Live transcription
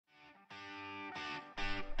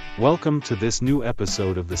Welcome to this new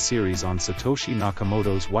episode of the series on Satoshi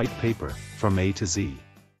Nakamoto's white paper, From A to Z.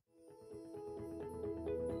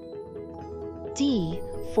 D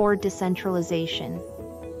for decentralization.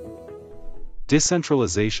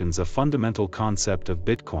 Decentralization's a fundamental concept of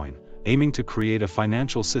Bitcoin, aiming to create a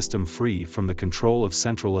financial system free from the control of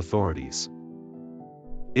central authorities.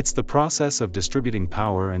 It's the process of distributing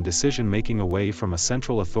power and decision-making away from a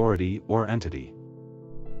central authority or entity.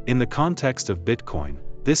 In the context of Bitcoin,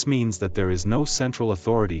 this means that there is no central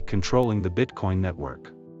authority controlling the Bitcoin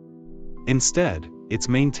network. Instead, it's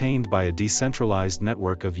maintained by a decentralized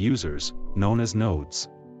network of users, known as nodes.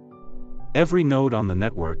 Every node on the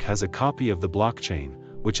network has a copy of the blockchain,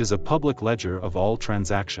 which is a public ledger of all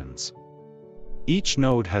transactions. Each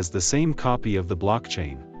node has the same copy of the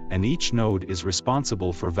blockchain, and each node is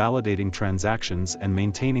responsible for validating transactions and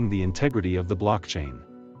maintaining the integrity of the blockchain.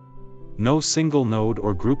 No single node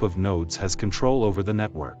or group of nodes has control over the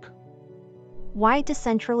network. Why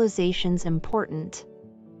decentralization's important?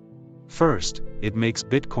 First, it makes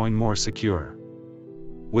Bitcoin more secure.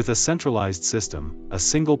 With a centralized system, a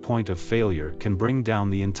single point of failure can bring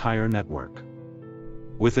down the entire network.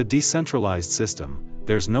 With a decentralized system,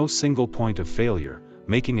 there's no single point of failure,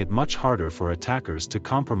 making it much harder for attackers to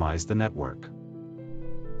compromise the network.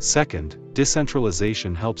 Second,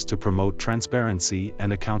 decentralization helps to promote transparency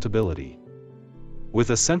and accountability. With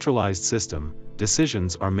a centralized system,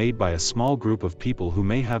 decisions are made by a small group of people who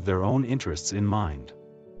may have their own interests in mind.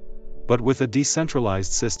 But with a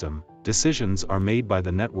decentralized system, decisions are made by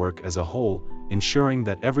the network as a whole, ensuring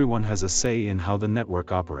that everyone has a say in how the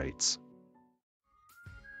network operates.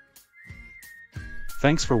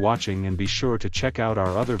 Thanks for watching, and be sure to check out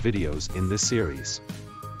our other videos in this series.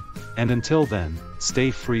 And until then,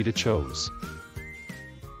 stay free to choose.